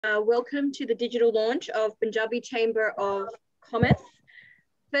Welcome to the digital launch of Punjabi Chamber of Commerce.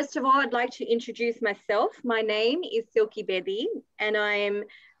 First of all, I'd like to introduce myself. My name is Silky Bedi, and I'm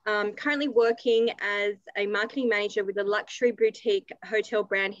currently working as a marketing manager with a luxury boutique hotel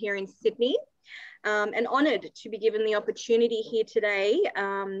brand here in Sydney. And honoured to be given the opportunity here today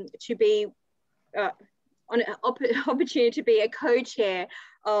to be opportunity to be a co-chair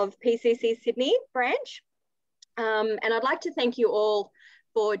of PCC Sydney branch. And I'd like to thank you all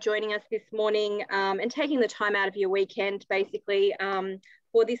for joining us this morning and taking the time out of your weekend, basically,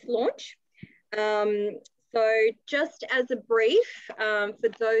 for this launch. So just as a brief, for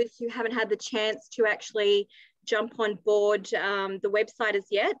those who haven't had the chance to actually jump on board the website as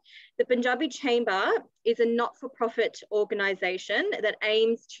yet, the Punjabi Chamber is a not-for-profit organisation that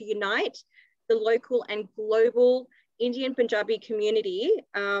aims to unite the local and global Indian Punjabi community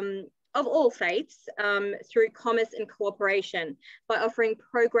of all faiths through commerce and cooperation by offering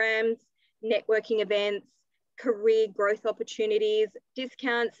programs, networking events, career growth opportunities,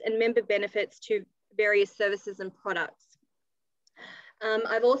 discounts and member benefits to various services and products.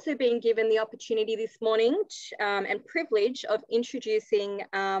 I've also been given the opportunity this morning and privilege of introducing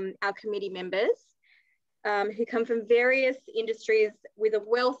our committee members who come from various industries with a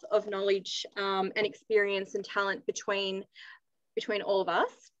wealth of knowledge and experience and talent between all of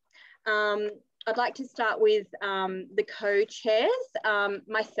us. I'd like to start with the co-chairs,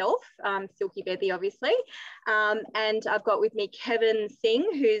 myself, Silky Bedi, obviously, and I've got with me Kevin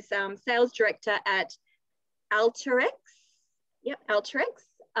Singh, who's Sales Director at Alteryx. Yep, Alteryx.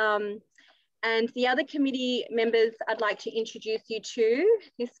 And the other committee members I'd like to introduce you to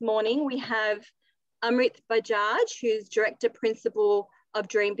this morning, we have Amrit Bajaj, who's Director Principal of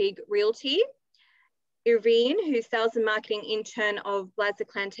Dream Big Realty. Irvine, who's Sales and Marketing Intern of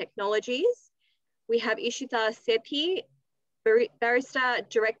Blazzaclan Technologies. We have Ishita Sethi, Barrister,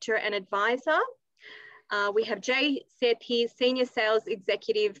 Director and Advisor. We have Jay Sethi, Senior Sales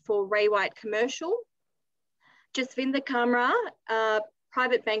Executive for Ray White Commercial. Jasvinder Kamra,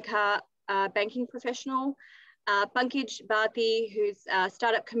 Private Banker, Banking Professional. Pankaj Bharti, who's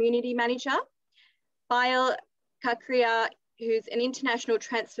Startup Community Manager. Bayal Kakria, who's an International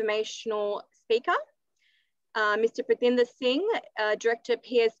Transformational Speaker. Mr. Prathinder Singh, Director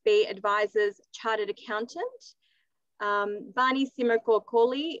PSB Advisors Chartered Accountant. Vani Simarkaur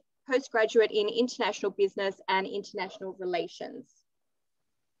Kohli, Postgraduate in International Business and International Relations.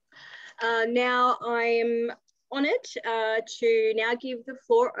 Now I'm honoured to now give the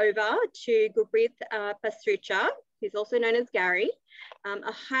floor over to Gurpreet Pasricha, who's also known as Gary,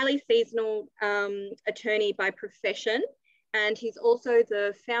 a highly seasonal attorney by profession. And he's also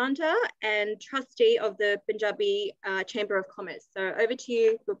the founder and trustee of the Punjabi Chamber of Commerce. So over to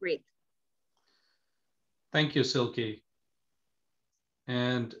you, Gurpreet. Thank you, Silky.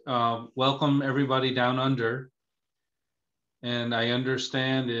 And welcome everybody down under. And I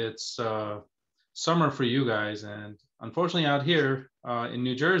understand it's summer for you guys. And unfortunately out here in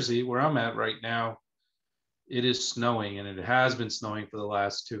New Jersey, where I'm at right now, it is snowing, and it has been snowing for the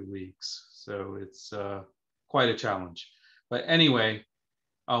last 2 weeks. So it's quite a challenge. But anyway,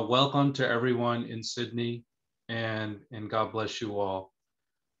 welcome to everyone in Sydney, and God bless you all.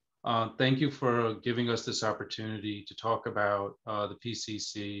 Thank you for giving us this opportunity to talk about the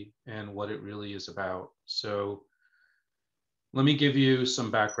PCC and what it really is about. So let me give you some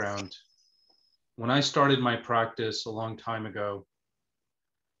background. When I started my practice a long time ago,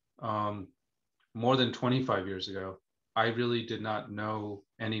 more than 25 years ago, I really did not know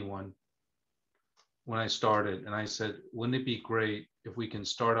anyone when I started, and I said, wouldn't it be great if we can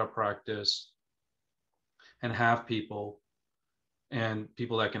start our practice and have people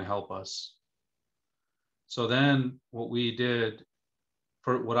that can help us? So then what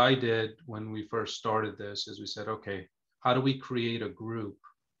I did when we first started this is we said, okay, how do we create a group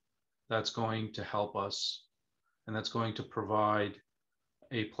that's going to help us and that's going to provide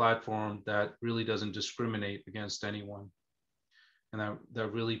a platform that really doesn't discriminate against anyone, and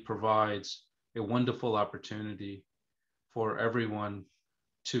that really provides a wonderful opportunity for everyone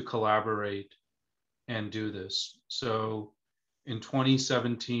to collaborate and do this. So in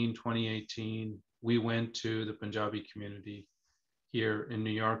 2017, 2018, we went to the Punjabi community here in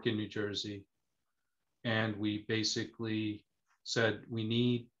New York and New Jersey, and we basically said we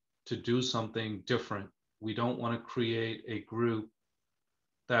need to do something different. We don't want to create a group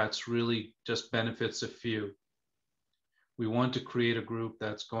that's really just benefits a few. We want to create a group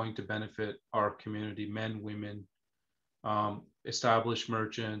that's going to benefit our community, men, women, established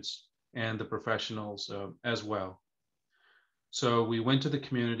merchants, and the professionals as well. So we went to the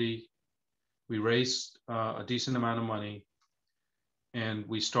community, we raised a decent amount of money, and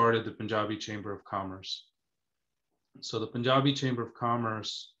we started the Punjabi Chamber of Commerce. So the Punjabi Chamber of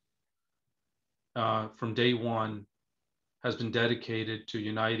Commerce, from day one, has been dedicated to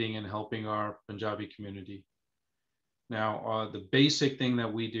uniting and helping our Punjabi community. Now, the basic thing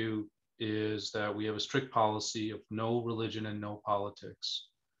that we do is that we have a strict policy of no religion and no politics.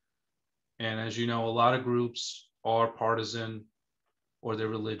 And as you know, a lot of groups are partisan or they're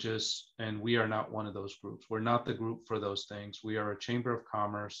religious, and we are not one of those groups. We're not the group for those things. We are a chamber of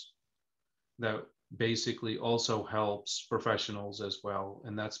commerce that basically also helps professionals as well.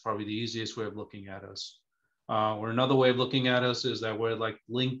 And that's probably the easiest way of looking at us. Or another way of looking at us is that we're like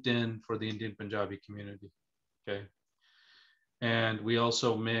LinkedIn for the Indian Punjabi community, okay? And we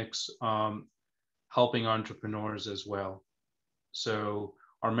also mix helping entrepreneurs as well. So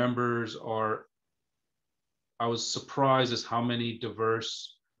our members are, I was surprised as how many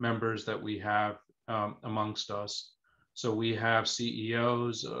diverse members that we have amongst us. So we have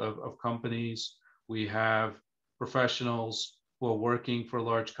CEOs of companies, we have professionals who are working for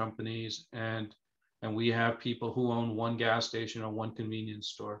large companies, and we have people who own one gas station or one convenience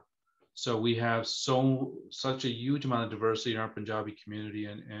store. So we have such a huge amount of diversity in our Punjabi community,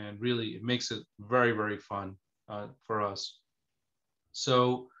 and really it makes it very, very fun for us.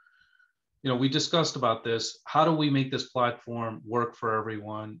 So, we discussed about this. How do we make this platform work for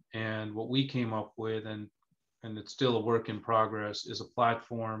everyone? And what we came up with, and it's still a work in progress, is a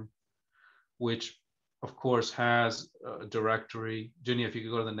platform which, of course, has a directory. Ginny, if you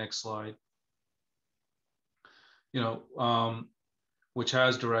could go to the next slide. Which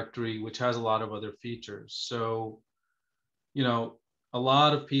has directory, which has a lot of other features. So, a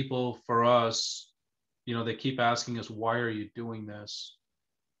lot of people for us, they keep asking us, why are you doing this?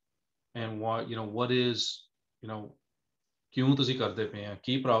 And what is, kyun tusi karde pe hain?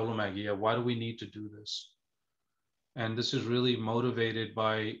 Ki problem hai? Why do we need to do this? And this is really motivated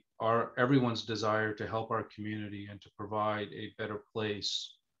by everyone's desire to help our community and to provide a better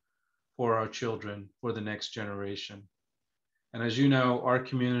place for our children, for the next generation. And as you know, our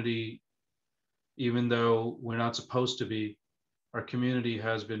community, even though we're not supposed to be, our community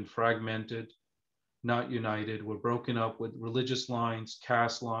has been fragmented, not united. We're broken up with religious lines,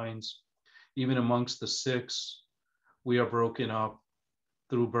 caste lines. Even amongst the Sikhs, we are broken up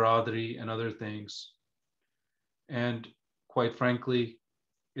through Baradari and other things. And quite frankly,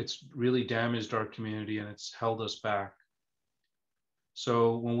 it's really damaged our community and it's held us back.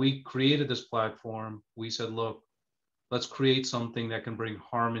 So when we created this platform, we said, look, let's create something that can bring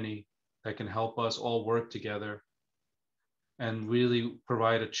harmony, that can help us all work together and really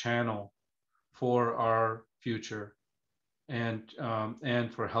provide a channel for our future and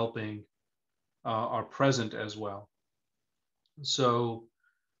for helping our present as well. So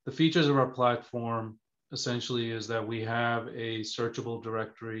the features of our platform essentially is that we have a searchable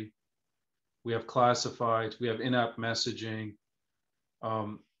directory, we have classifieds, we have in-app messaging.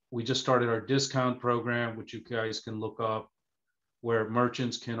 We just started our discount program, which you guys can look up, where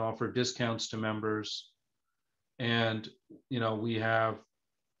merchants can offer discounts to members. And, we have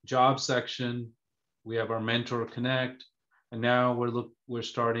job section, we have our Mentor Connect, and now we're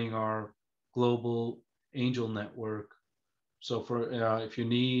starting our global angel network. So for if you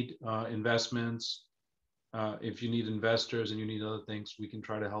need investments, if you need investors and you need other things, we can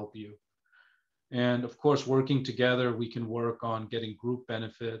try to help you. And of course, working together, we can work on getting group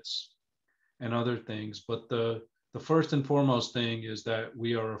benefits and other things. But the first and foremost thing is that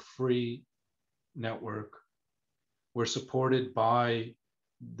we are a free network. We're supported by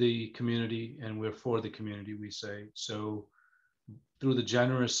the community and we're for the community, we say. So through the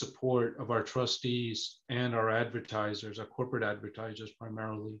generous support of our trustees and our advertisers, our corporate advertisers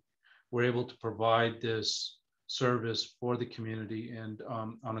primarily, we're able to provide this service for the community and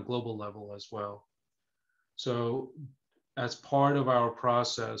on a global level as well. So as part of our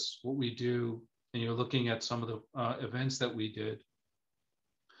process, what we do, and you're looking at some of the events that we did,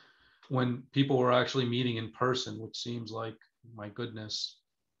 when people were actually meeting in person, which seems like, my goodness,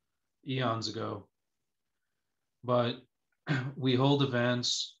 eons ago. But we hold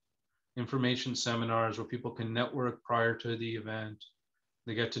events, information seminars where people can network prior to the event.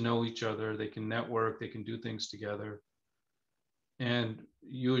 They get to know each other, they can network, they can do things together. And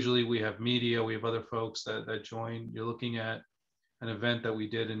usually we have media, we have other folks that join. You're looking at an event that we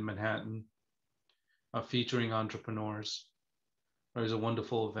did in Manhattan featuring entrepreneurs. It was a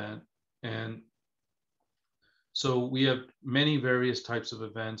wonderful event. And so we have many various types of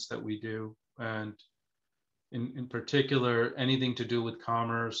events that we do. And in particular, anything to do with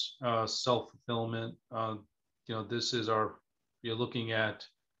commerce, self-fulfillment. This is you're looking at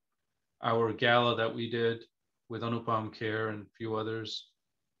our gala that we did, with Anupam Kher and a few others,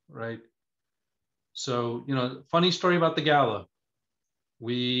 right? So, you know, funny story about the gala.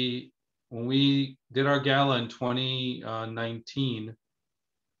 When we did our gala in 2019,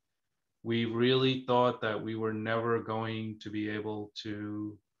 we really thought that we were never going to be able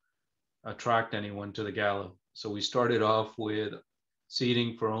to attract anyone to the gala. So we started off with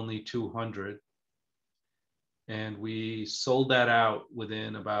seating for only 200. And we sold that out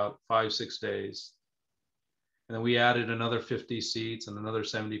within about 5-6 days. And then we added another 50 seats and another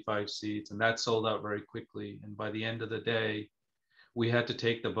 75 seats, and that sold out very quickly. And by the end of the day, we had to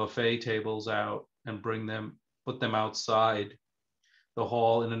take the buffet tables out and put them outside the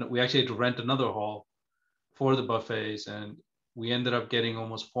hall. And then we actually had to rent another hall for the buffets. And we ended up getting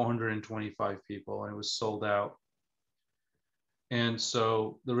almost 425 people, and it was sold out. And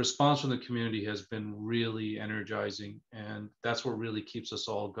so the response from the community has been really energizing, and that's what really keeps us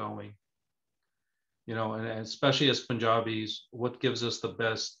all going. You know, and especially as Punjabis, what gives us the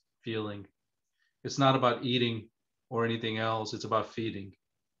best feeling? It's not about eating or anything else, it's about feeding.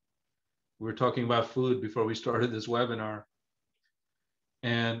 We were talking about food before we started this webinar,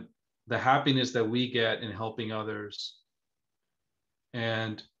 and the happiness that we get in helping others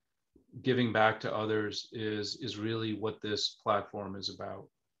and giving back to others is really what this platform is about,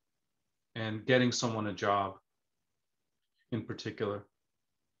 and getting someone a job in particular.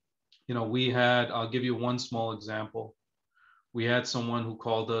 You know, I'll give you one small example. We had someone who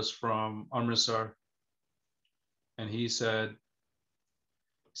called us from Amritsar, and he said,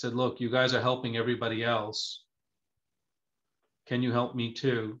 look, you guys are helping everybody else. Can you help me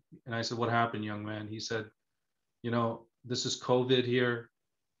too? And I said, what happened, young man? He said, you know, this is COVID here.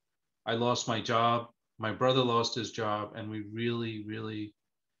 I lost my job. My brother lost his job, and we really, really,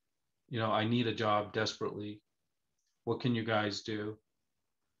 you know, I need a job desperately. What can you guys do?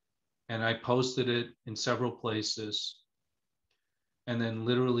 And I posted it in several places. And then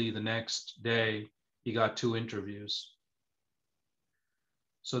literally the next day, he got 2 interviews.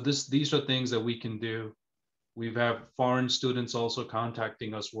 So these are things that we can do. We have foreign students also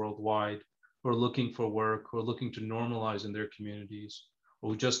contacting us worldwide who are looking for work, who are looking to normalize in their communities, or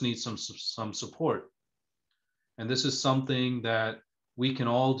who just need some support. And this is something that we can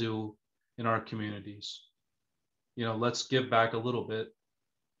all do in our communities. You know, let's give back a little bit.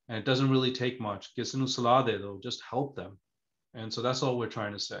 And it doesn't really take much. Just help them. And so that's all we're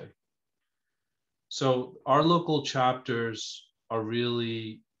trying to say. So our local chapters are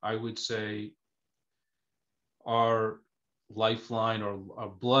really, I would say, our lifeline or our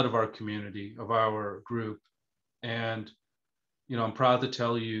blood of our community, of our group. And, you know, I'm proud to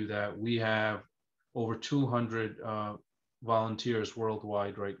tell you that we have over 200 volunteers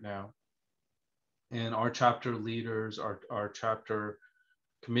worldwide right now. And our chapter leaders, our chapter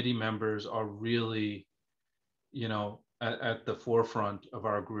committee members are really, you know, at the forefront of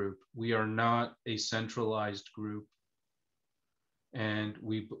our group. We are not a centralized group. And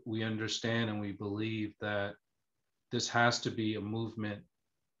we understand and we believe that this has to be a movement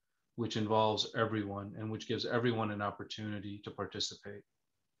which involves everyone and which gives everyone an opportunity to participate.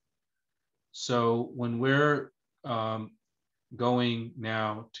 So when we're going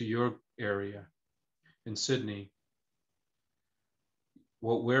now to your area in Sydney,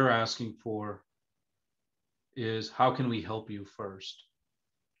 what we're asking for is, how can we help you first?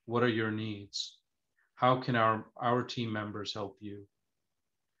 What are your needs? How can our team members help you?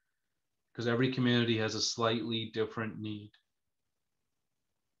 Because every community has a slightly different need.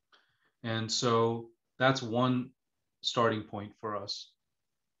 And so that's one starting point for us,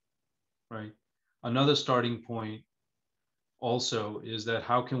 right? Another starting point also is that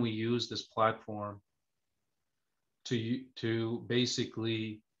how can we use this platform to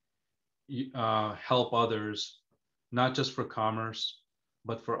basically help others, not just for commerce,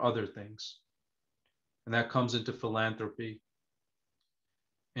 but for other things. And that comes into philanthropy.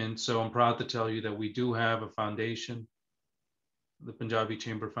 And so I'm proud to tell you that we do have a foundation, the Punjabi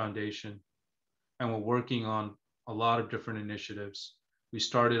Chamber Foundation, and we're working on a lot of different initiatives. We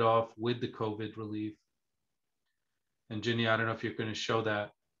started off with the COVID relief. And Ginny, I don't know if you're going to show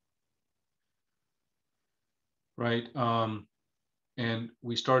that. Right. And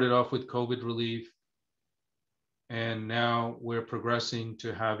we started off with COVID relief. And now we're progressing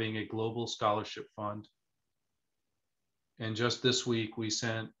to having a global scholarship fund. And just this week, we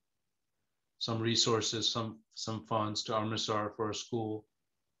sent some resources, some funds to Amritsar for a school.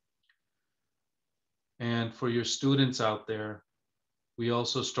 And for your students out there, we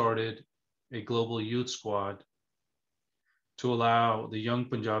also started a global youth squad to allow the young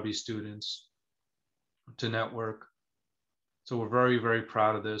Punjabi students to network. So we're very, very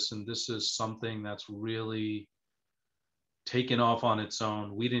proud of this. And this is something that's really taken off on its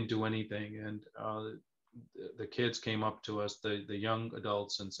own. We didn't do anything. And the kids came up to us, the young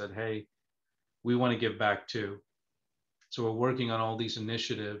adults, and said, hey, we want to give back too. So we're working on all these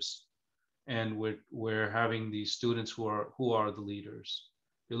initiatives, and we're having these students who are the leaders.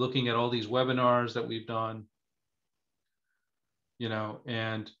 They're looking at all these webinars that we've done,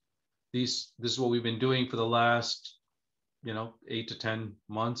 and this is what we've been doing for the last, 8 to 10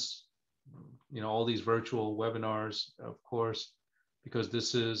 months, all these virtual webinars, of course, because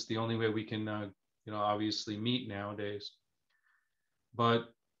this is the only way we can, obviously meet nowadays. And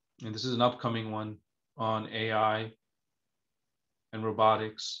this is an upcoming one on AI and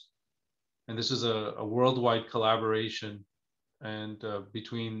robotics. And this is a worldwide collaboration and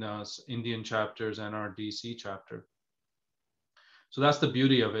between Indian chapters and our DC chapter. So that's the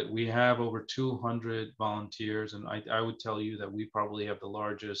beauty of it. We have over 200 volunteers, and I would tell you that we probably have the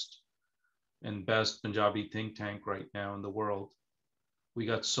largest and best Punjabi think tank right now in the world. We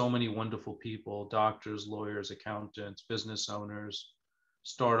got so many wonderful people: doctors, lawyers, accountants, business owners,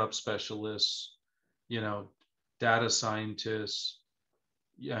 startup specialists, data scientists,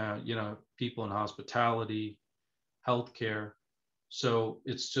 people in hospitality, healthcare. So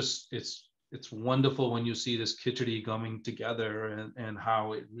it's wonderful when you see this khichdi coming together and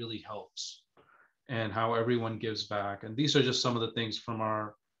how it really helps and how everyone gives back. And these are just some of the things from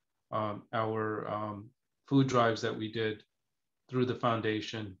our food drives that we did through the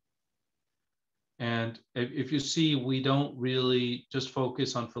foundation. And if you see, we don't really just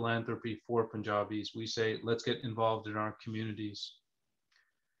focus on philanthropy for Punjabis. We say, let's get involved in our communities.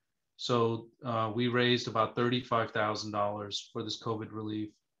 So we raised about $35,000 for this COVID relief.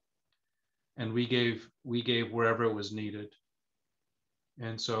 And we gave wherever it was needed.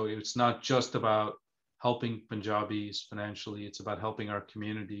 And so it's not just about helping Punjabis financially, it's about helping our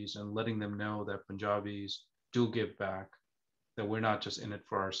communities and letting them know that Punjabis do give back, that we're not just in it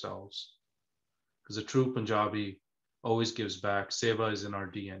for ourselves. Because a true Punjabi always gives back. Seva is in our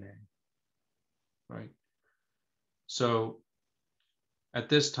DNA, right? So at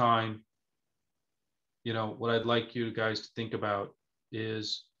this time, what I'd like you guys to think about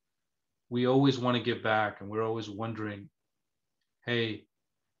is, we always want to give back, and we're always wondering, hey,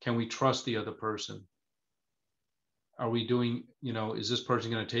 can we trust the other person? Are we doing, is this person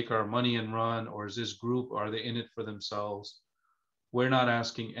going to take our money and run, or is this group, are they in it for themselves? We're not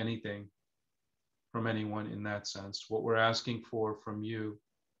asking anything from anyone in that sense. What we're asking for from you,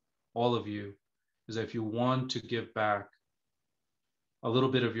 all of you, is that if you want to give back a little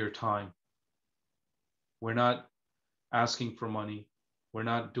bit of your time, we're not asking for money. We're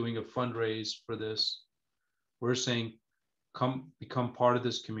not doing a fundraise for this. We're saying, come become part of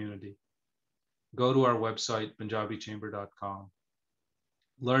this community. Go to our website, punjabichamber.com.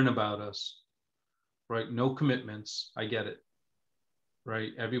 Learn about us, right? No commitments. I get it,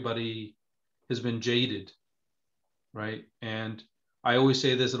 right? Everybody has been jaded, right? And I always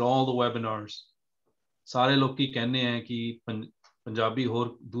say this at all the webinars. Sare loki kehne hain ki Punjabi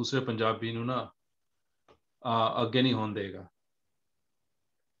hor dusre Punjabi nu na agge nahi hon dega.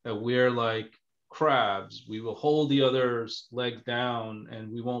 That we're like crabs. We will hold the other's leg down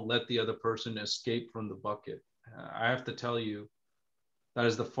and we won't let the other person escape from the bucket. I have to tell you, that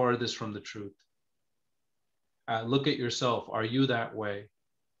is the farthest from the truth. Look at yourself. Are you that way?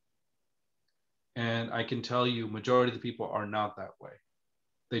 And I can tell you, majority of the people are not that way.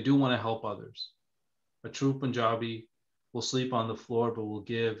 They do want to help others. A true Punjabi will sleep on the floor, but will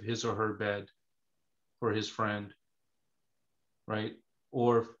give his or her bed for his friend, right?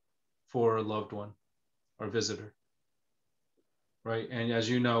 Or for a loved one or visitor, right? And as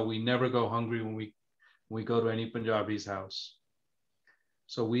you know, we never go hungry when we go to any Punjabi's house.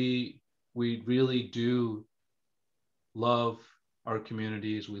 So we really do love our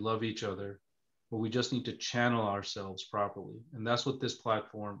communities. We love each other, but we just need to channel ourselves properly. And that's what this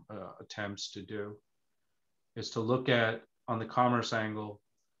platform attempts to do, is to look at, on the commerce angle,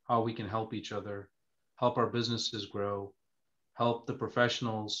 how we can help each other, help our businesses grow, help the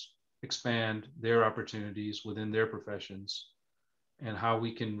professionals expand their opportunities within their professions, and how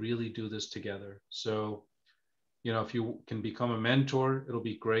we can really do this together. So, if you can become a mentor, it'll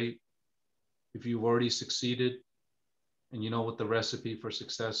be great. If you've already succeeded and you know what the recipe for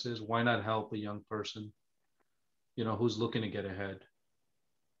success is, why not help a young person, who's looking to get ahead,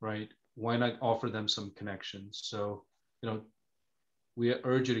 right? Why not offer them some connections? So, we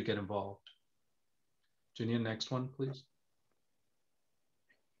urge you to get involved. Junior, next one, please.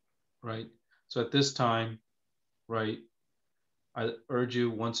 Right. So at this time, right, I urge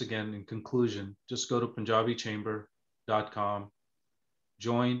you once again, in conclusion, just go to punjabichamber.com,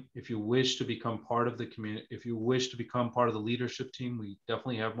 join. If you wish to become part of the community, if you wish to become part of the leadership team, we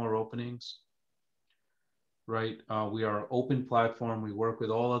definitely have more openings, right? We are an open platform. We work with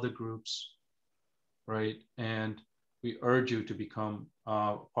all other groups, right? And we urge you to become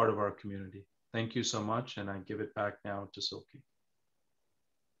part of our community. Thank you so much. And I give it back now to Silky.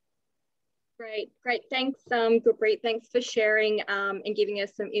 Great. Thanks, Gurpreet. Thanks for sharing and giving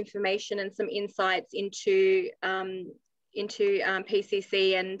us some information and some insights into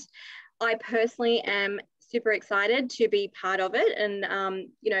PCC. And I personally am super excited to be part of it and,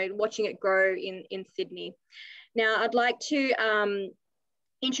 you know, watching it grow in Sydney. Now, I'd like to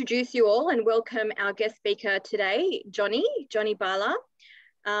introduce you all and welcome our guest speaker today, Johnny Bhalla.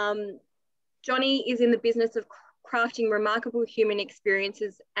 Johnny is in the business of crafting remarkable human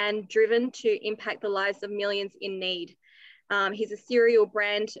experiences and driven to impact the lives of millions in need. He's a serial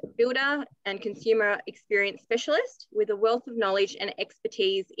brand builder and consumer experience specialist with a wealth of knowledge and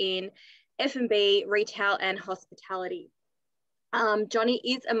expertise in F&B, retail and hospitality. Johnny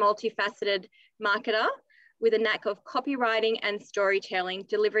is a multifaceted marketer with a knack of copywriting and storytelling,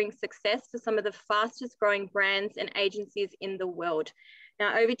 delivering success for some of the fastest growing brands and agencies in the world.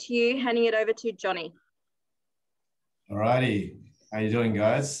 Now over to you, handing it over to Johnny. Alrighty, how you doing,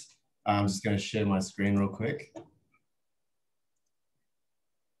 guys? I'm just going to share my screen real quick.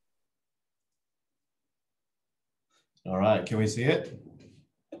 All right, can we see it?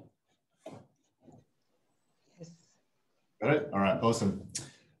 Yes. Got it? All right, awesome.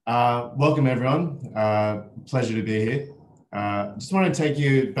 Welcome, everyone. Pleasure to be here. Just want to take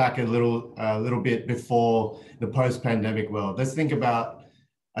you back a little bit before the post-pandemic world. Let's think about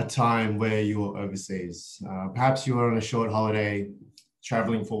a time where you were overseas. Perhaps you were on a short holiday,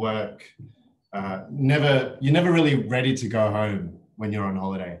 traveling for work. You're never really ready to go home when you're on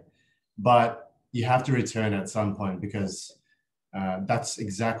holiday, but you have to return at some point because that's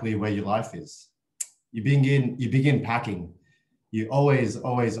exactly where your life is. You begin packing. You always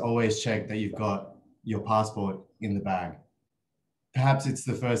check that you've got your passport in the bag. Perhaps it's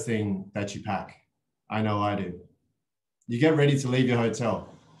the first thing that you pack. I know I do. You get ready to leave your hotel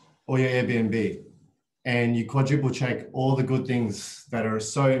or your Airbnb, and you quadruple check all the good things that are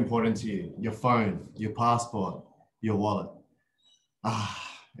so important to you: your phone, your passport, your wallet.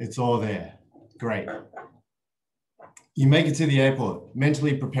 It's all there. Great. You make it to the airport,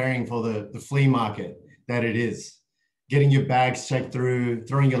 mentally preparing for the flea market that it is, getting your bags checked through,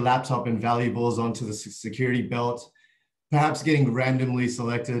 throwing your laptop and valuables onto the security belt, perhaps getting randomly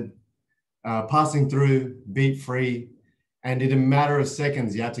selected, passing through, beep free. And in a matter of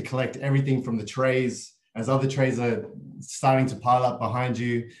seconds, you have to collect everything from the trays. As other trays are starting to pile up behind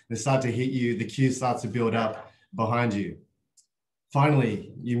you, they start to hit you, the queue starts to build up behind you.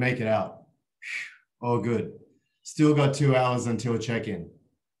 Finally, you make it out. All good. Still got 2 hours until check-in.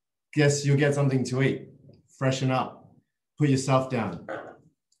 Guess you'll get something to eat, freshen up, put yourself down.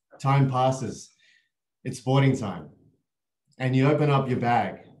 Time passes. It's boarding time. And you open up your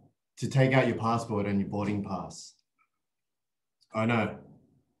bag to take out your passport and your boarding pass. Oh no,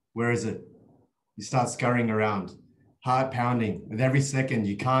 where is it? You start scurrying around, heart pounding. With every second,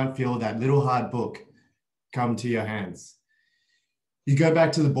 you can't feel that little hard book come to your hands. You go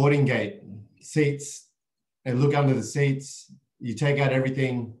back to the boarding gate, seats, and look under the seats. You take out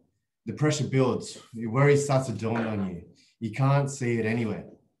everything. The pressure builds. Your worry starts to dawn on you. You can't see it anywhere.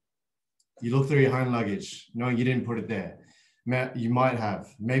 You look through your hand luggage, knowing you didn't put it there. You might have.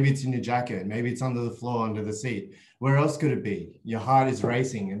 Maybe it's in your jacket. Maybe it's under the floor, under the seat. Where else could it be? Your heart is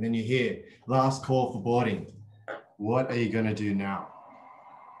racing, and then you hear, last call for boarding. What are you going to do now?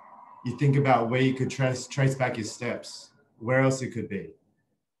 You think about where you could trace back your steps, where else it could be.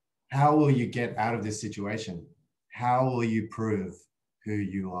 How will you get out of this situation? How will you prove who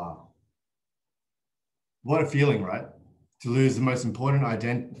you are? What a feeling, right? To lose the most important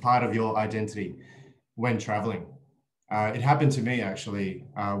part of your identity when traveling. It happened to me actually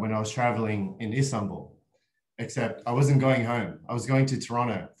when I was traveling in Istanbul, except I wasn't going home. I was going to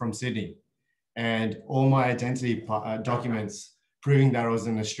Toronto from Sydney, and all my identity documents proving that I was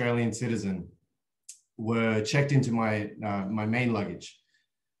an Australian citizen were checked into my main luggage.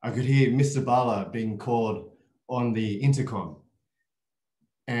 I could hear Mr. Bhalla being called on the intercom,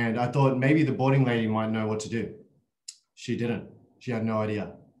 and I thought maybe the boarding lady might know what to do. She didn't. She had no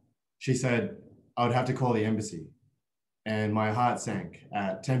idea. She said I would have to call the embassy. And my heart sank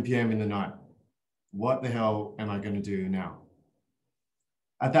at 10 p.m. in the night. What the hell am I going to do now?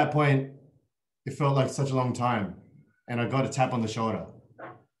 At that point, it felt like such a long time, and I got a tap on the shoulder.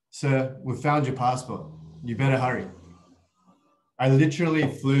 Sir, we found your passport. You better hurry. I literally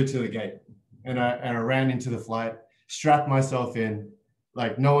flew to the gate, and I ran into the flight, strapped myself in,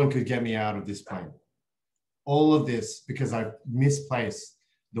 Like no one could get me out of this plane. All of this because I misplaced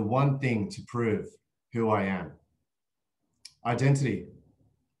the one thing to prove who I am. Identity,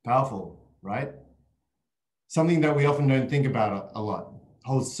 powerful, right? Something that we often don't think about a lot,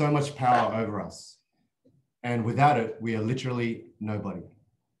 holds so much power over us. And without it, we are literally nobody.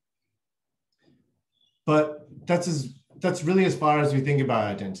 But that's really as far as we think about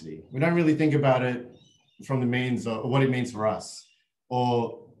identity. We don't really think about it from the means of what it means for us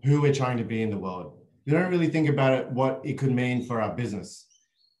or who we're trying to be in the world. We don't really think about it, what it could mean for our business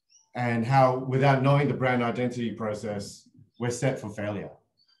and how without knowing the brand identity process, we're set for failure.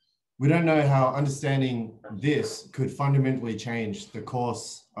 We don't know how understanding this could fundamentally change the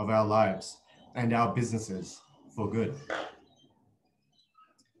course of our lives and our businesses for good.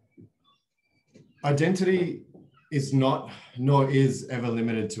 Identity is not, nor is ever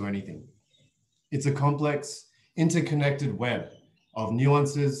limited to anything. It's a complex, interconnected web of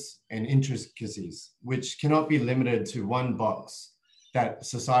nuances and intricacies, which cannot be limited to one box that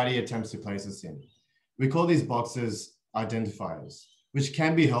society attempts to place us in. We call these boxes identifiers, which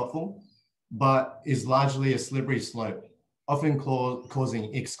can be helpful, but is largely a slippery slope, often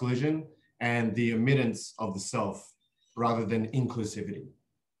causing exclusion and the omittance of the self rather than inclusivity.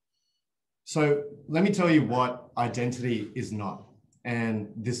 So let me tell you what identity is not, and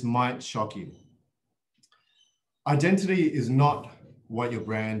this might shock you. Identity is not what your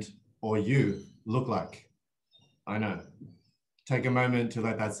brand or you look like. I know. Take a moment to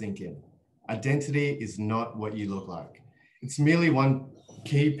let that sink in. Identity is not what you look like. It's merely one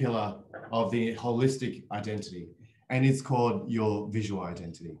key pillar of the holistic identity, and it's called your visual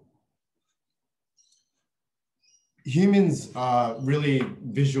identity. Humans are really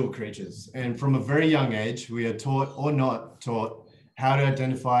visual creatures, and from a very young age, we are taught or not taught how to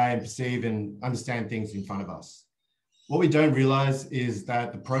identify and perceive and understand things in front of us. What we don't realize is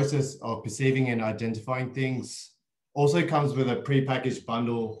that the process of perceiving and identifying things also comes with a prepackaged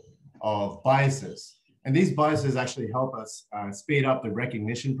bundle of biases. And these biases actually help us speed up the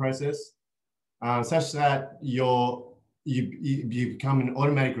recognition process, such that you become an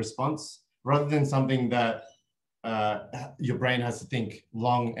automatic response rather than something that your brain has to think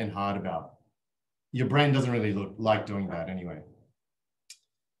long and hard about. Your brain doesn't really like doing that anyway.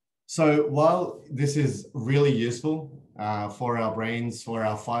 So while this is really useful for our brains, for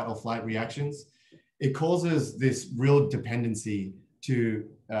our fight or flight reactions, it causes this real dependency to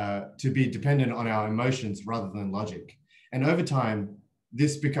be dependent on our emotions rather than logic. And over time,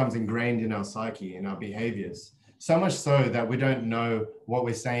 this becomes ingrained in our psyche and our behaviors, so much so that we don't know what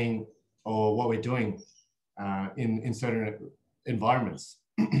we're saying or what we're doing in certain environments.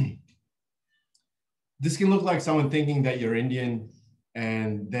 This can look like someone thinking that you're Indian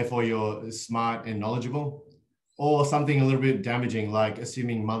and therefore you're smart and knowledgeable, or something a little bit damaging like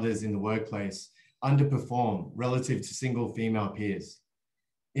assuming mothers in the workplace underperform relative to single female peers.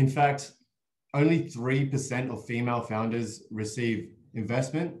 In fact, only 3% of female founders receive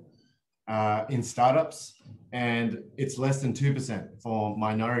investment in startups, and it's less than 2% for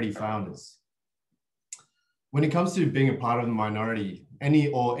minority founders. When it comes to being a part of the minority, any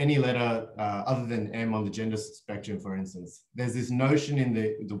letter other than M on the gender spectrum, for instance, there's this notion in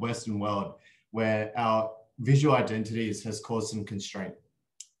the Western world where our visual identities has caused some constraint.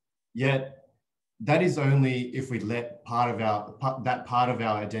 Yet, that is only if we let that part of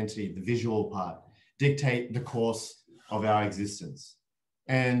our identity, the visual part, dictate the course of our existence.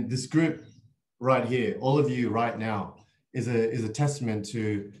 And this group right here, all of you right now, is a testament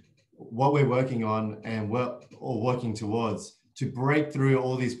to what we're working on and working towards to break through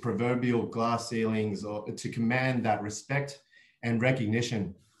all these proverbial glass ceilings or to command that respect and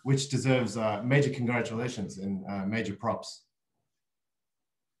recognition, which deserves major congratulations and major props.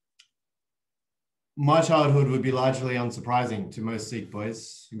 My childhood would be largely unsurprising to most Sikh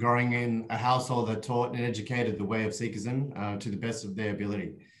boys, growing in a household that taught and educated the way of Sikhism to the best of their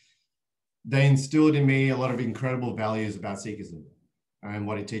ability. They instilled in me a lot of incredible values about Sikhism and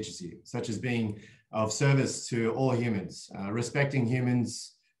what it teaches you, such as being of service to all humans, respecting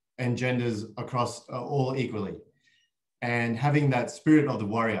humans and genders across all equally, and having that spirit of the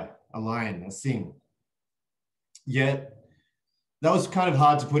warrior, a lion, a Singh. Yet, that was kind of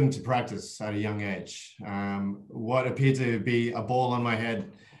hard to put into practice at a young age. What appeared to be a ball on my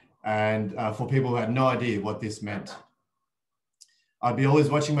head, and for people who had no idea what this meant. I'd be always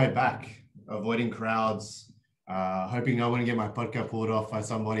watching my back, avoiding crowds, hoping I wouldn't get my podcast pulled off by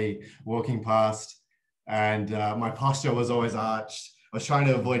somebody walking past. And my posture was always arched. I was trying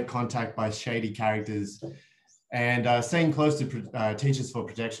to avoid contact by shady characters and staying close to teachers for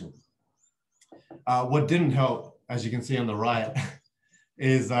protection. What didn't help, as you can see on the right,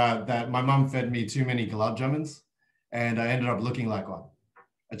 is that my mum fed me too many gulab jamuns and I ended up looking like one.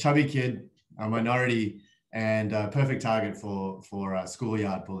 A chubby kid, a minority, and a perfect target for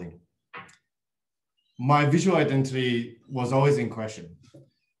schoolyard bullying. My visual identity was always in question.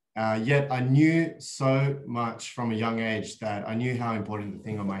 Yet I knew so much from a young age that I knew how important the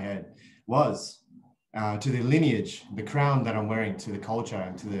thing on my head was to the lineage, the crown that I'm wearing, to the culture,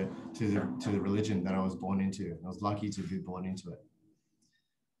 and to the religion that I was born into. I was lucky to be born into it.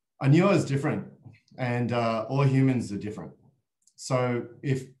 I knew I was different, and all humans are different. So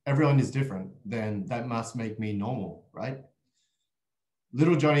if everyone is different, then that must make me normal, right?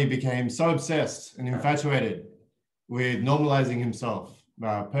 Little Johnny became so obsessed and infatuated with normalizing himself,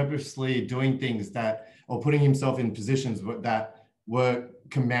 purposely doing things or putting himself in positions that were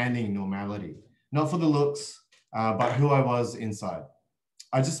commanding normality, not for the looks, but who I was inside.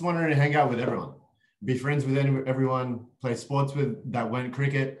 I just wanted to hang out with everyone, be friends with everyone, play sports that weren't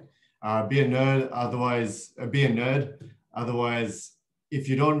cricket, be a nerd. Otherwise, if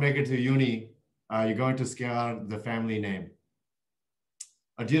you don't make it to uni, you're going to scar the family name.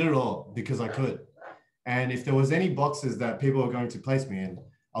 I did it all because I could. And if there was any boxes that people were going to place me in,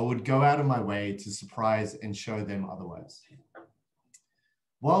 I would go out of my way to surprise and show them otherwise.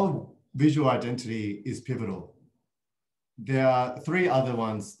 While visual identity is pivotal, there are 3 other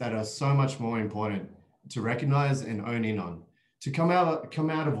ones that are so much more important to recognize and own in on, to come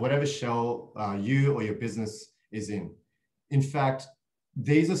out of whatever shell you or your business is in. In fact,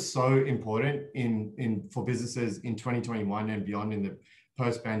 these are so important for businesses in 2021 and beyond in the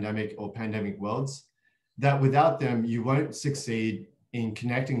post-pandemic or pandemic worlds, that without them, you won't succeed in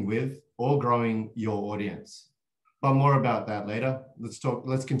connecting with or growing your audience. But more about that later.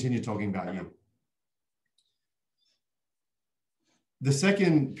 Let's continue talking about you. The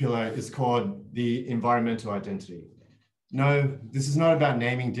second pillar is called the environmental identity. No, this is not about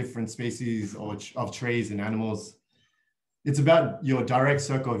naming different species of trees and animals. It's about your direct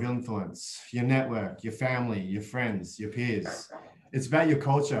circle of influence, your network, your family, your friends, your peers. It's about your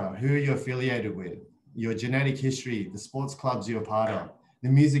culture, who you're affiliated with, your genetic history, the sports clubs you're a part of, the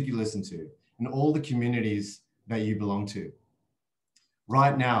music you listen to, and all the communities that you belong to.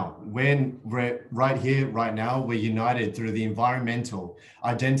 Right now, right here, right now, we're united through the environmental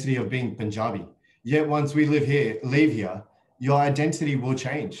identity of being Punjabi. Yet once we leave here, your identity will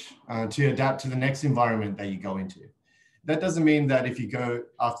change to adapt to the next environment that you go into. That doesn't mean that if you go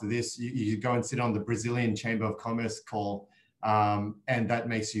after this, you go and sit on the Brazilian Chamber of Commerce call and that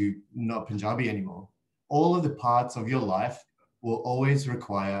makes you not Punjabi anymore. All of the parts of your life will always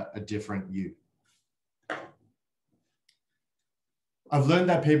require a different you. I've learned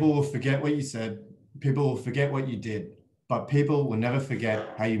that people will forget what you said, people will forget what you did, but people will never forget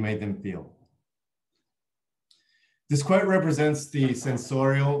how you made them feel. This quote represents the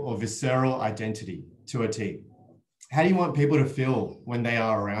sensorial or visceral identity to a T. How do you want people to feel when they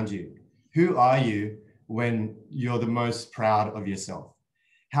are around you? Who are you when you're the most proud of yourself?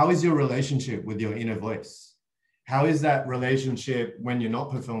 How is your relationship with your inner voice? How is that relationship when you're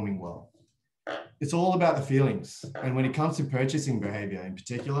not performing well? It's all about the feelings. And when it comes to purchasing behavior in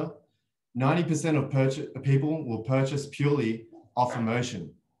particular, 90% of people will purchase purely off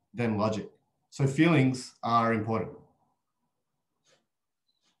emotion than logic. So feelings are important.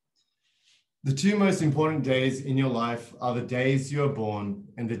 The 2 most important days in your life are the days you are born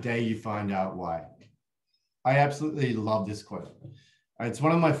and the day you find out why. I absolutely love this quote. It's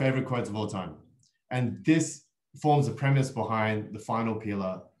one of my favorite quotes of all time. And this forms the premise behind the final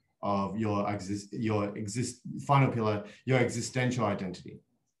pillar of your existential identity.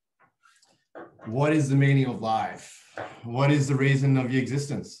 What is the meaning of life? What is the reason of your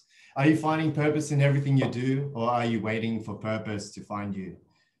existence? Are you finding purpose in everything you do, or are you waiting for purpose to find you?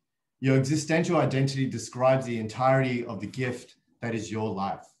 Your existential identity describes the entirety of the gift that is your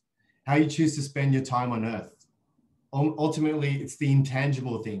life, how you choose to spend your time on earth. Ultimately, it's the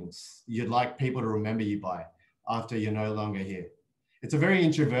intangible things you'd like people to remember you by after you're no longer here. It's a very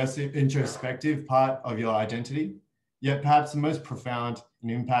introspective part of your identity, yet perhaps the most profound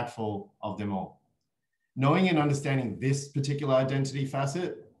and impactful of them all. Knowing and understanding this particular identity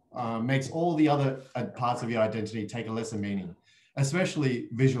facet makes all the other parts of your identity take a lesser meaning, especially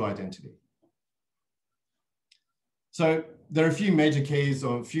visual identity. So there are a few major keys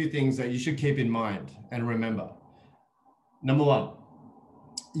or a few things that you should keep in mind and remember. Number 1,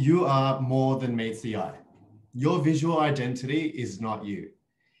 you are more than meets the eye. Your visual identity is not you.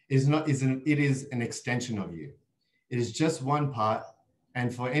 It is an extension of you. It is just one part.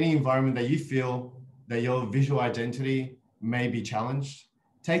 And for any environment that you feel that your visual identity may be challenged,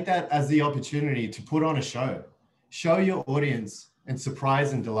 take that as the opportunity to put on a show. Show your audience and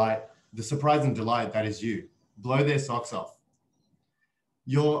the surprise and delight that is you. Blow their socks off.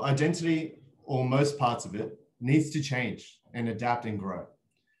 Your identity, or most parts of it, needs to change and adapt and grow.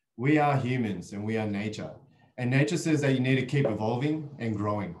 We are humans and we are nature. And nature says that you need to keep evolving and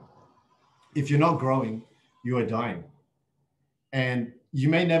growing. If you're not growing, you are dying. And you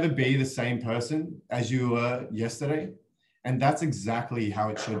may never be the same person as you were yesterday. And that's exactly how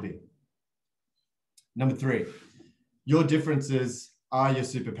it should be. Number 3, your differences are your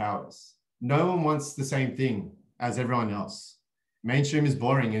superpowers. No one wants the same thing as everyone else. Mainstream is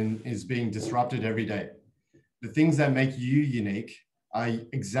boring and is being disrupted every day. The things that make you unique are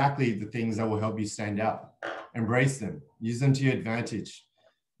exactly the things that will help you stand out. Embrace them, use them to your advantage.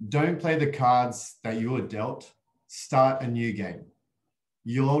 Don't play the cards that you were dealt. Start a new game.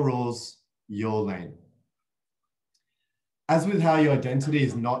 Your rules, your lane. As with how your identity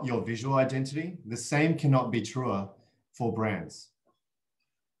is not your visual identity, the same cannot be truer for brands.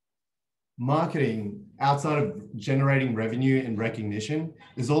 Marketing, outside of generating revenue and recognition,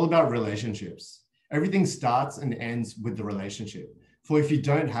 is all about relationships. Everything starts and ends with the relationship. For if you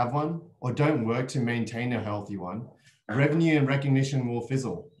don't have one or don't work to maintain a healthy one, revenue and recognition will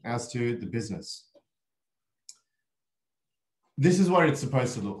fizzle, as to the business. This is what it's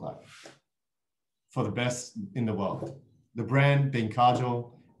supposed to look like for the best in the world. The brand being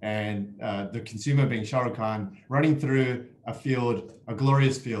Kajol and the consumer being Shah Rukh Khan, running through a field, a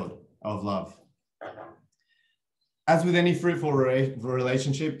glorious field of love. As with any fruitful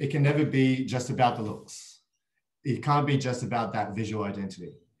relationship, it can never be just about the looks. It can't be just about that visual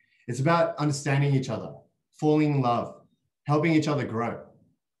identity. It's about understanding each other, falling in love, helping each other grow.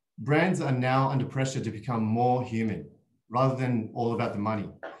 Brands are now under pressure to become more human rather than all about the money.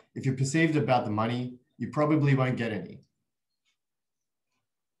 If you're perceived about the money, you probably won't get any.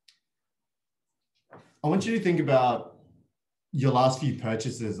 I want you to think about your last few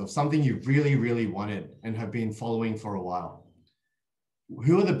purchases of something you really, really wanted and have been following for a while.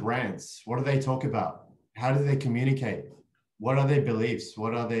 Who are the brands? What do they talk about? How do they communicate? What are their beliefs?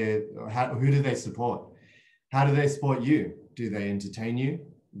 What are who do they support? How do they support you? Do they entertain you?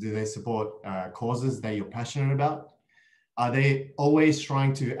 Do they support causes that you're passionate about? Are they always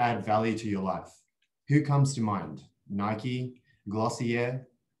trying to add value to your life? Who comes to mind? Nike, Glossier,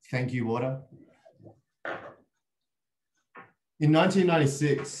 Thank You Water? In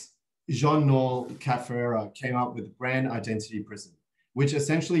 1996, Jean-Noel Ferreira came up with brand identity prism, which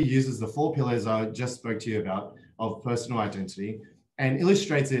essentially uses the 4 pillars I just spoke to you about of personal identity and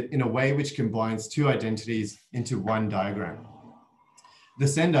illustrates it in a way which combines 2 identities into one diagram. The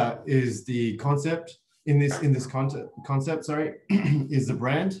sender is the concept, in this concept, is the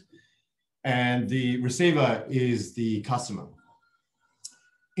brand, and the receiver is the customer.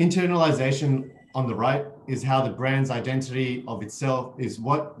 Internalization on the right is how the brand's identity of itself is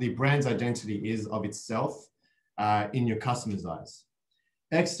what the brand's identity is of itself in your customer's eyes.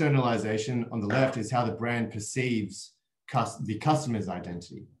 Externalization on the left is how the brand perceives the customer's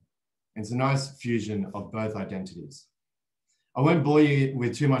identity. And it's a nice fusion of both identities. I won't bore you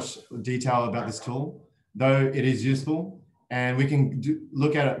with too much detail about this tool, though it is useful, and we can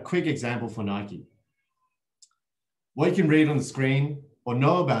look at a quick example for Nike. What you can read on the screen or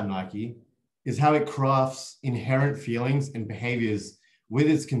know about Nike is how it crafts inherent feelings and behaviors with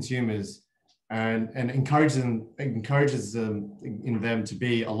its consumers and encourages them in them to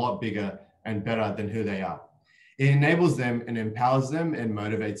be a lot bigger and better than who they are. It enables them and empowers them and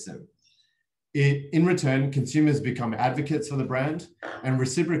motivates them. In return, consumers become advocates for the brand and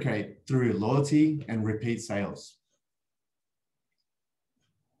reciprocate through loyalty and repeat sales.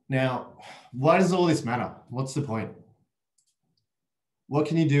 Now, why does all this matter? What's the point? What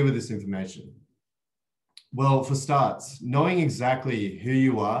can you do with this information? Well, for starts, knowing exactly who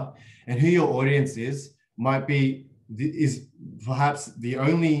you are and who your audience is is perhaps the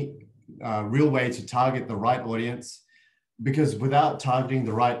only real way to target the right audience, because without targeting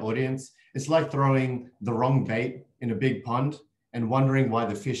the right audience, it's like throwing the wrong bait in a big pond and wondering why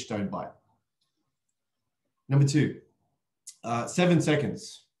the fish don't bite. Number 2, 7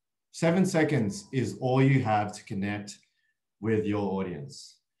 seconds. 7 seconds is all you have to connect with your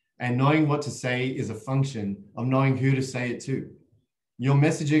audience. And knowing what to say is a function of knowing who to say it to. Your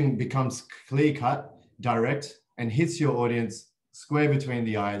messaging becomes clear-cut, direct, and hits your audience square between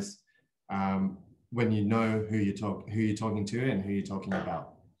the eyes when you know who you're talking to and who you're talking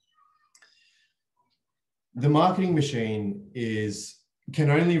about. The marketing machine can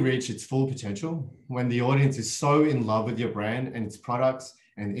only reach its full potential when the audience is so in love with your brand and its products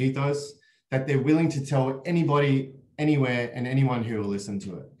and ethos that they're willing to tell anybody, anywhere, and anyone who will listen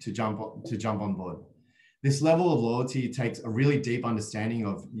to it to jump on board. This level of loyalty takes a really deep understanding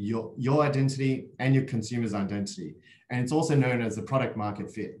of your identity and your consumer's identity. And it's also known as the product market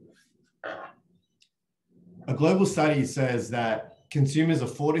fit. A global study says that consumers are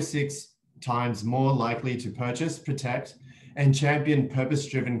 4 to 6 times more likely to purchase, protect, and champion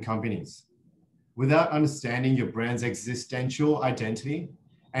purpose-driven companies. Without understanding your brand's existential identity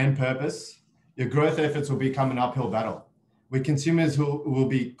and purpose, your growth efforts will become an uphill battle, with consumers who will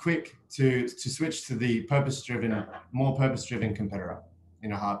be quick to switch to the more purpose-driven competitor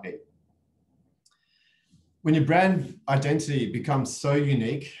in a heartbeat. When your brand identity becomes so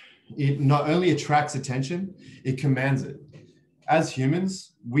unique, it not only attracts attention, it commands it. As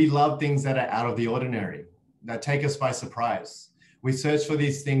humans, we love things that are out of the ordinary, that take us by surprise. We search for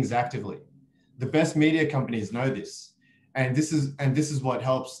these things actively. The best media companies know this, and this is what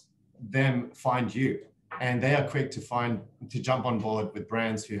helps them find you. And they are quick to jump on board with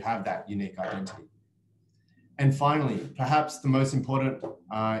brands who have that unique identity. And finally, perhaps the most important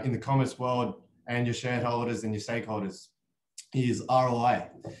in the commerce world and your shareholders and your stakeholders is ROI.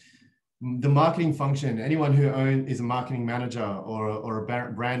 The marketing function, anyone who is a marketing manager or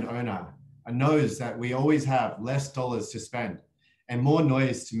a brand owner knows that we always have less dollars to spend and more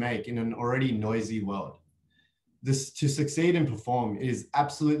noise to make in an already noisy world. To succeed and perform, it is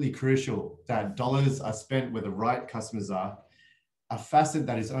absolutely crucial that dollars are spent where the right customers are, a facet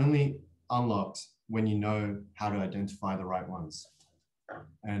that is only unlocked when you know how to identify the right ones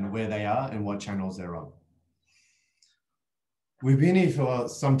and where they are and what channels they're on. We've been here for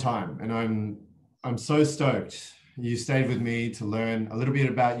some time, and I'm so stoked you stayed with me to learn a little bit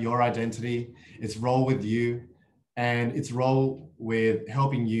about your identity, its role with you, and its role with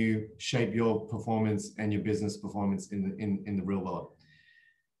helping you shape your performance and your business performance in the real world.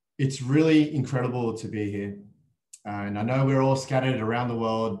 It's really incredible to be here. And I know we're all scattered around the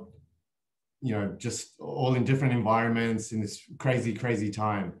world, you know, just all in different environments in this crazy, crazy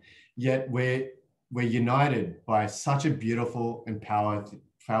time. Yet we're united by such a beautiful and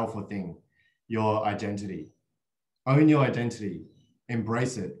powerful thing, your identity. Own your identity,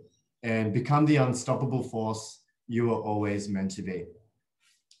 embrace it, and become the unstoppable force you were always meant to be.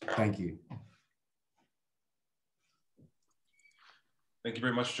 Thank you. Thank you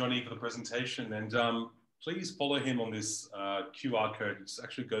very much, Johnny, for the presentation. And please follow him on this QR code. It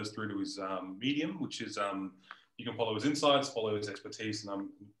actually goes through to his Medium, which is, you can follow his insights, follow his expertise, and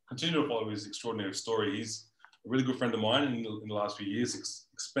continue to follow his extraordinary story. He's a really good friend of mine in the last few years,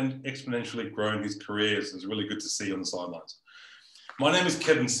 exponentially grown his career. So it's really good to see on the sidelines. My name is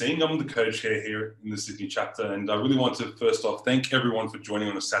Kevin Singh. I'm the co-chair here in the Sydney chapter, and I really want to first off thank everyone for joining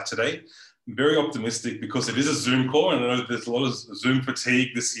on a Saturday. I'm very optimistic because it is a Zoom call, and I know there's a lot of Zoom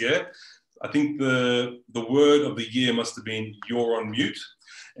fatigue this year. I think the word of the year must have been "you're on mute,"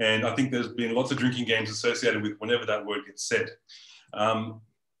 and I think there's been lots of drinking games associated with whenever that word gets said.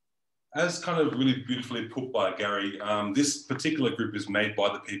 As kind of really beautifully put by Gary, this particular group is made by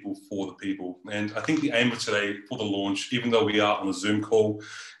the people for the people. And I think the aim of today for the launch, even though we are on a Zoom call,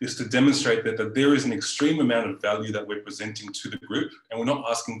 is to demonstrate that there is an extreme amount of value that we're presenting to the group, and we're not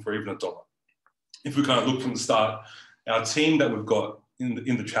asking for even $1. If we kind of look from the start, our team that we've got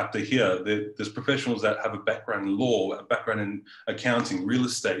in the chapter here, there's professionals that have a background in law, a background in accounting, real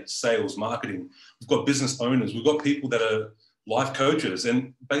estate, sales, marketing. We've got business owners. We've got people that are life coaches,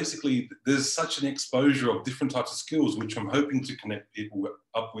 and basically there's such an exposure of different types of skills, which I'm hoping to connect people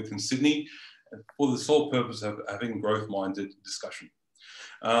up with in Sydney for the sole purpose of having growth-minded discussion.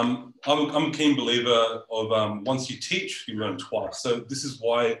 I'm a keen believer of once you teach, you learn twice. So this is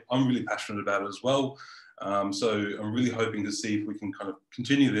why I'm really passionate about it as well. So I'm really hoping to see if we can kind of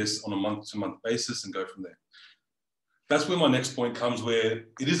continue this on a month-to-month basis and go from there. That's where my next point comes, where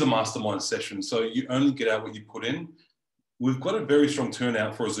it is a mastermind session. So you only get out what you put in. We've got a very strong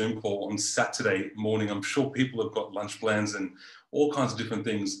turnout for a Zoom call on Saturday morning. I'm sure people have got lunch plans and all kinds of different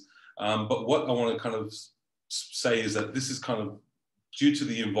things. But what I want to kind of say is that this is kind of due to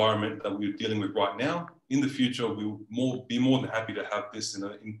the environment that we're dealing with right now. In the future, we'll be more than happy to have this in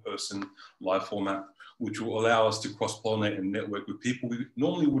an in-person live format, which will allow us to cross-pollinate and network with people we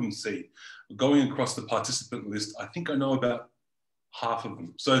normally wouldn't see. Going across the participant list, I think I know about half of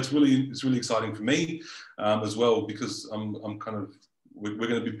them. So it's really exciting for me as well, because we're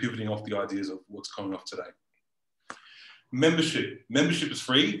going to be pivoting off the ideas of what's coming off today. Membership is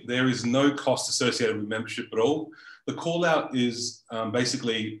free. There is no cost associated with membership at all. The call out is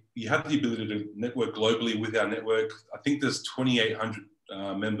basically you have the ability to network globally with our network. I think there's 2,800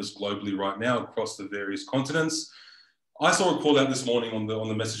 members globally right now across the various continents. I saw a call out this morning on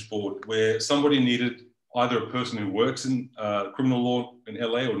the message board where somebody needed either a person who works in criminal law in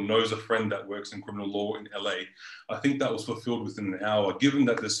LA or knows a friend that works in criminal law in LA. I think that was fulfilled within an hour. Given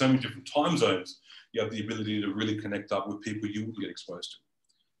that there's so many different time zones, you have the ability to really connect up with people you will get exposed to.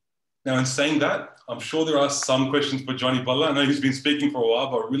 Now, in saying that, I'm sure there are some questions for Johnny Bhalla. I know he's been speaking for a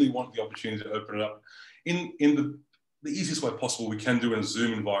while, but I really want the opportunity to open it up in the easiest way possible we can do in a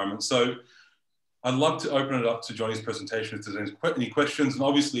Zoom environment. So I'd love to open it up to Johnny's presentation if there's any questions. And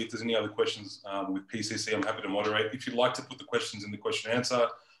obviously, if there's any other questions with PCC, I'm happy to moderate. If you'd like to put the questions in the question and answer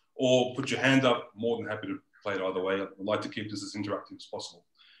or put your hand up, more than happy to play it either way. I'd like to keep this as interactive as possible.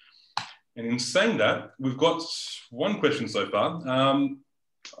 And in saying that, we've got one question so far.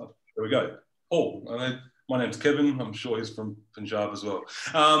 There we go. Paul, my name's Kevin. I'm sure he's from Punjab as well.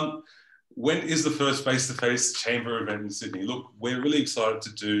 When is the first face-to-face chamber event in Sydney? Look, we're really excited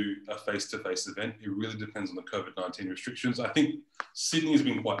to do a face-to-face event. It really depends on the COVID-19 restrictions. I think Sydney has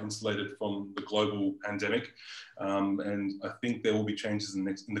been quite insulated from the global pandemic. And I think there will be changes in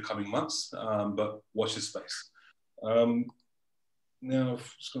the coming months, but watch this space. Now, I'm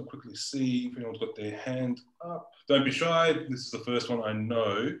just going to quickly see if anyone's got their hand up. Don't be shy. This is the first one I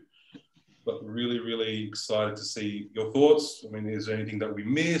know, but really, really excited to see your thoughts. I mean, is there anything that we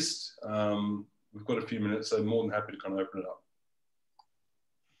missed? We've got a few minutes, so more than happy to kind of open it up.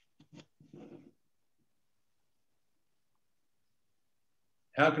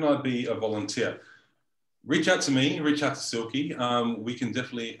 How can I be a volunteer? Reach out to me, reach out to Silky. We can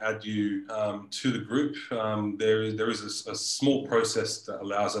definitely add you to the group. There is a small process that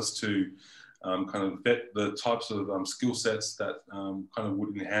allows us to kind of vet the types of skill sets that kind of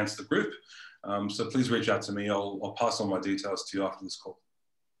would enhance the group. So please reach out to me. I'll pass on my details to you after this call.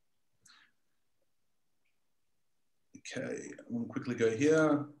 Okay, I'm gonna quickly go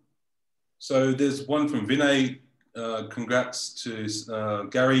here. So there's one from Vinay. Congrats to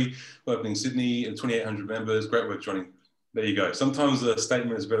Gary for opening Sydney and 2,800 members. Great work, Johnny. There you go. Sometimes the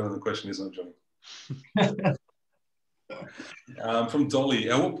statement is better than the question, isn't it, Johnny? From Dolly,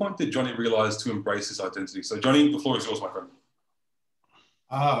 at what point did Johnny realize to embrace his identity? So Johnny, the floor is yours, my friend.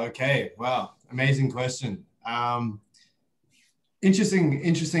 Oh, okay. Wow. Amazing question. Interesting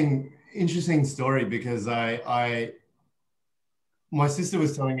story, because my sister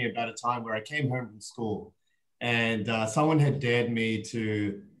was telling me about a time where I came home from school and someone had dared me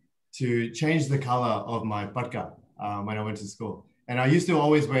to change the color of my patka when I went to school. And I used to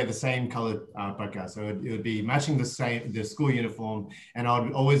always wear the same colored patka. So it would be matching the school uniform, and I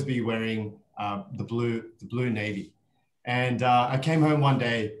would always be wearing the blue navy. And I came home one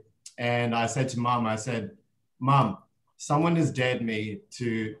day and I said to Mum, I said, Mum, someone has dared me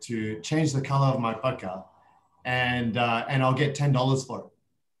to change the color of my patka, and I'll get $10 for it.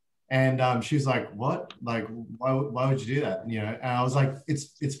 And she was like, what? Like, why would you do that? You know, and I was like,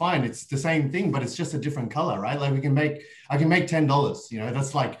 it's fine. It's the same thing, but it's just a different color, right? Like I can make $10, you know,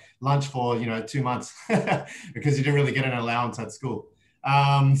 that's like lunch for, 2 months because you didn't really get an allowance at school.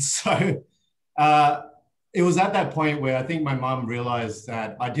 It was at that point where I think my mom realized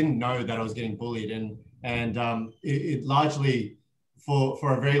that I didn't know that I was getting bullied, and it largely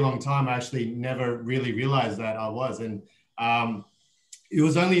for a very long time, I actually never really realized that I was. And it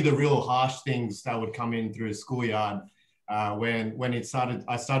was only the real harsh things that would come in through a schoolyard when I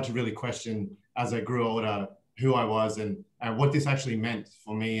started to really question, as I grew older, who I was and what this actually meant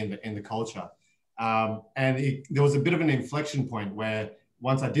for me in the culture. There was a bit of an inflection point where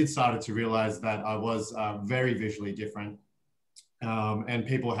once I did started to realize that I was very visually different, and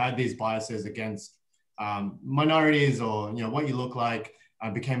people had these biases against minorities, or what you look like,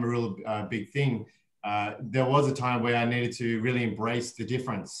 became a real big thing. There was a time where I needed to really embrace the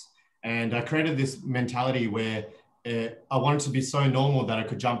difference, and I created this mentality where I wanted to be so normal that I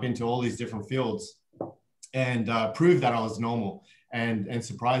could jump into all these different fields and prove that I was normal and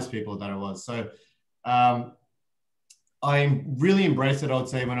surprise people that I was. So I really embraced it, I would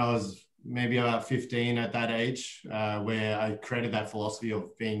say, when I was maybe about 15 at that age, where I created that philosophy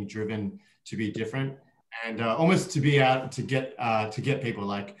of being driven to be different, and almost to be out to get people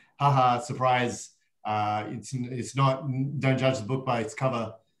like, haha, surprise, it's not, don't judge the book by its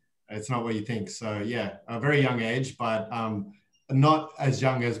cover, it's not what you think. So yeah, a very young age, but not as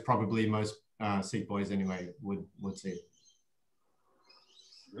young as probably most Sikh boys anyway would see.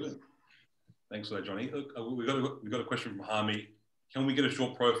 Brilliant. Thanks for that, Johnny. We've got a question from Harmy. Can we get a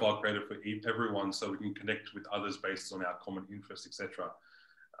short profile created for everyone so we can connect with others based on our common interests, etc.?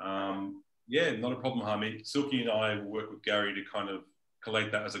 Yeah, not a problem, Harmy. Silky and I will work with Gary to kind of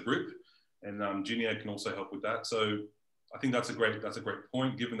collate that as a group, and Ginia can also help with that. So I think that's a great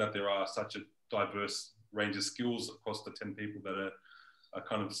point, given that there are such a diverse range of skills across the 10 people that are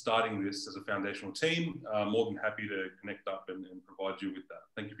kind of starting this as a foundational team, more than happy to connect up and provide you with that.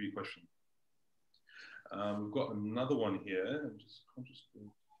 Thank you for your question. We've got another one here. I'm just conscious.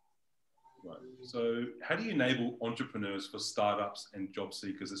 Right. So how do you enable entrepreneurs for startups and job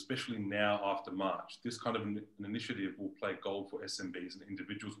seekers, especially now after March? This kind of an initiative will play gold for SMBs and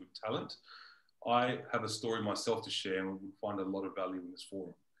individuals with talent. I have a story myself to share and would find a lot of value in this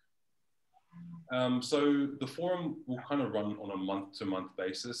forum. So the forum will kind of run on a month-to-month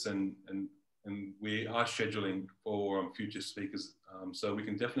basis, and we are scheduling for future speakers. So we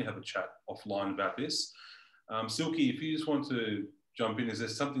can definitely have a chat offline about this. Silky, if you just want to jump in, is there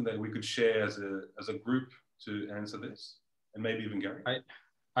something that we could share as a group to answer this? And maybe even Gary?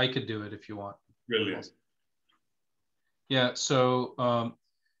 I could do it if you want. Brilliant. Yeah, so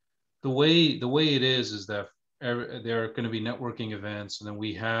the way it is that there are going to be networking events, and then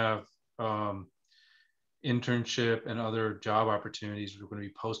we have internship and other job opportunities we're going to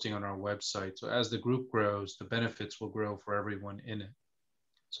be posting on our website. So as the group grows, the benefits will grow for everyone in it.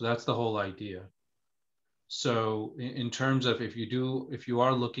 So that's the whole idea. So in terms of if you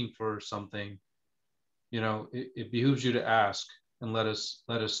are looking for something, you know, it behooves you to ask and let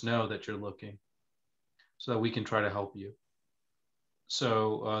us know that you're looking, so that we can try to help you.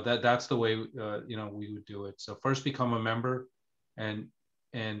 So that's the way you know, we would do it. So first become a member, and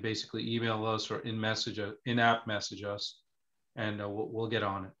basically email us or in-app message us, and we'll get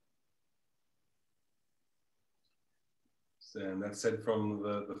on it. And that's said from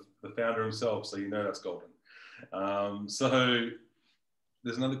the founder himself, so you know that's golden. So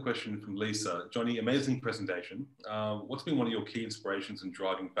there's another question from Lisa. Johnny, amazing presentation. What's been one of your key inspirations and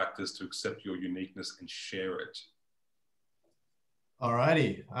driving factors to accept your uniqueness and share it?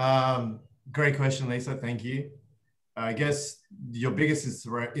 Alrighty. Great question, Lisa. Thank you. I guess your biggest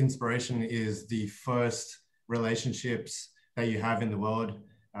inspiration is the first relationships that you have in the world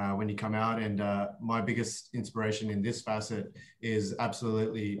when you come out. And my biggest inspiration in this facet is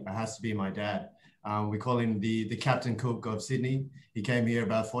absolutely, it has to be my dad. We call him the Captain Cook of Sydney. He came here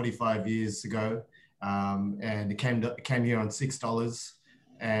about 45 years ago, and he came here on $6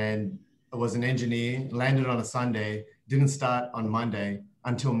 and was an engineer, landed on a Sunday, didn't start on Monday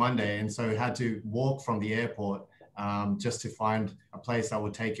until Monday. And so had to walk from the airport just to find a place that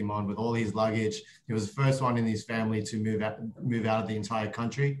would take him on with all his luggage. He was the first one in his family to move out of the entire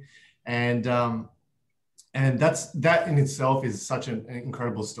country. And that in itself is such an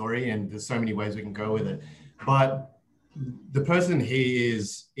incredible story, and there's so many ways we can go with it. But the person he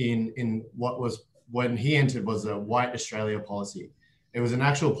is in what was, when he entered, was a white Australia policy. It was an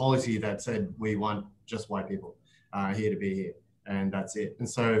actual policy that said, we want just white people here to be here, and that's it. And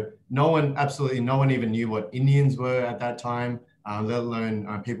so absolutely no one even knew what Indians were at that time, let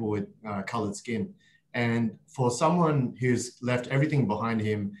alone people with colored skin. And for someone who's left everything behind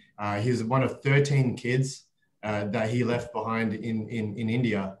him, he's one of 13 kids that he left behind in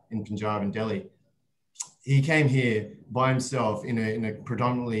India, in Punjab, in Delhi. He came here by himself in a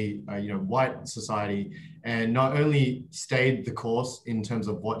predominantly white society, and not only stayed the course in terms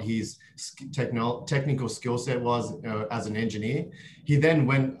of what his technical skill set was as an engineer, he then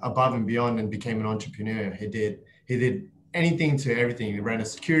went above and beyond and became an entrepreneur. He did anything to everything. He ran a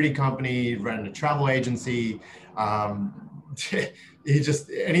security company, ran a travel agency, he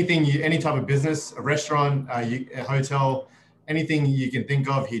just, any type of business, a restaurant, a hotel, anything you can think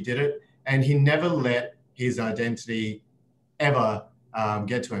of, he did it. And he never let his identity ever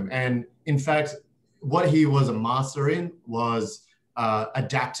get to him. And in fact, what he was a master in was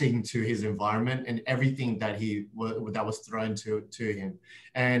adapting to his environment and everything that that was thrown to him.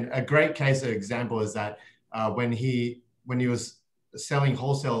 And a great case of example is that when he was selling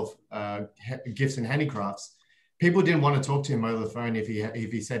wholesale gifts and handicrafts, people didn't want to talk to him over the phone if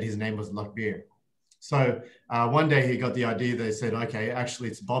he said his name was Lakbir. So one day he got the idea. They said, okay, actually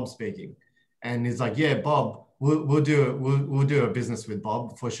it's Bob speaking. And he's like, yeah, Bob, we'll do a business with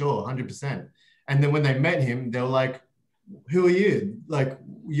Bob for sure, 100%. And then when they met him, they were like, who are you? Like,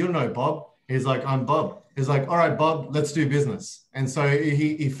 you know Bob. He's like, I'm Bob. He's like, all right, Bob, let's do business. And so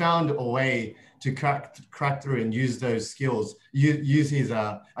he found a way to crack through and use those skills, use his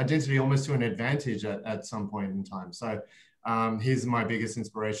identity almost to an advantage at some point in time. So he's my biggest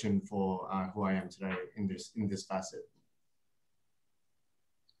inspiration for who I am today in this facet.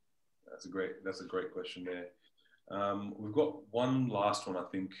 That's a great question there. We've got one last one, I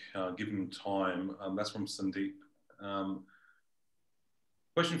think, given time. That's from Sandeep.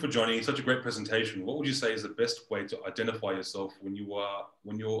 Question for Johnny. Such a great presentation. What would you say is the best way to identify yourself when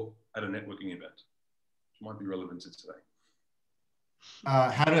you're at a networking event? Which might be relevant to today.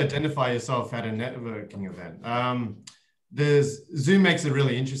 How to identify yourself at a networking event. Zoom makes it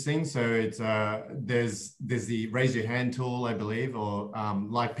really interesting. So it's there's the raise your hand tool, I believe, or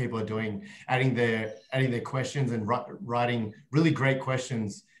like people are doing, adding their questions and writing really great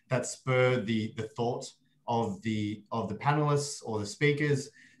questions that spur the thought of the panelists or the speakers.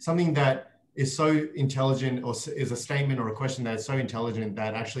 Something that is so intelligent, or is a statement or a question that is so intelligent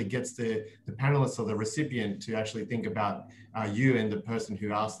that actually gets the panelists or the recipient to actually think about you and the person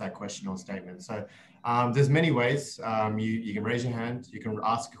who asked that question or statement. So there's many ways. You can raise your hand, you can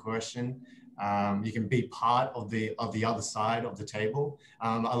ask a question, you can be part of the other side of the table.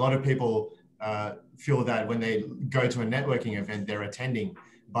 A lot of people feel that when they go to a networking event, they're attending,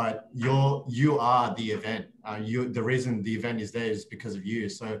 but you are the event. The reason the event is there is because of you.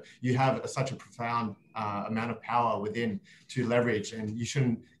 So you have such a profound amount of power within to leverage, and you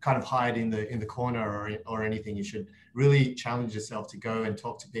shouldn't kind of hide in the corner or anything. You should really challenge yourself to go and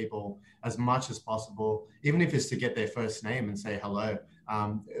talk to people as much as possible, even if it's to get their first name and say hello.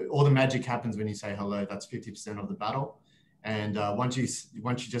 All the magic happens when you say hello. That's 50% of the battle. And once you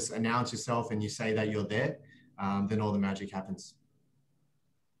just announce yourself and you say that you're there, then all the magic happens.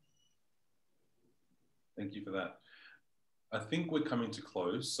 Thank you for that. I think we're coming to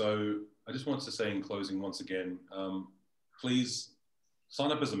close. So I just want to say in closing once again, please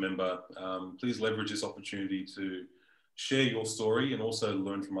sign up as a member. Please leverage this opportunity to share your story and also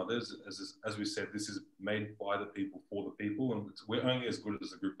learn from others. As we said, this is made by the people for the people, and we're only as good as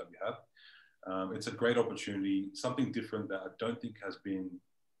the group that we have. It's a great opportunity, something different that I don't think has been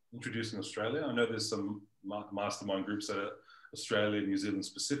introduced in Australia. I know there's some mastermind groups that are Australia, New Zealand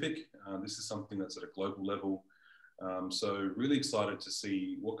specific. This is something that's at a global level. So really excited to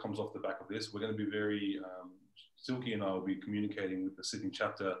see what comes off the back of this. We're going to be very, Silky and I will be communicating with the Sydney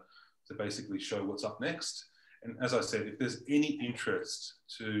chapter to basically show what's up next. And as I said, if there's any interest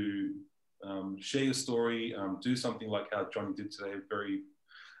to share your story, do something like how Johnny did today, very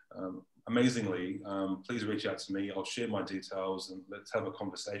amazingly, please reach out to me. I'll share my details and let's have a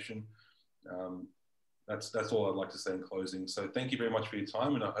conversation. That's all I'd like to say in closing. So thank you very much for your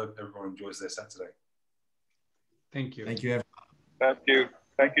time, and I hope everyone enjoys their Saturday. Thank you. Thank you, everyone. Thank you.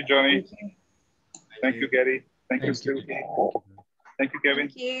 Thank you, Johnny. Thank you, Gary. Thank you, Thank you. Silky. Thank you, Kevin.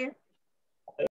 Thank you.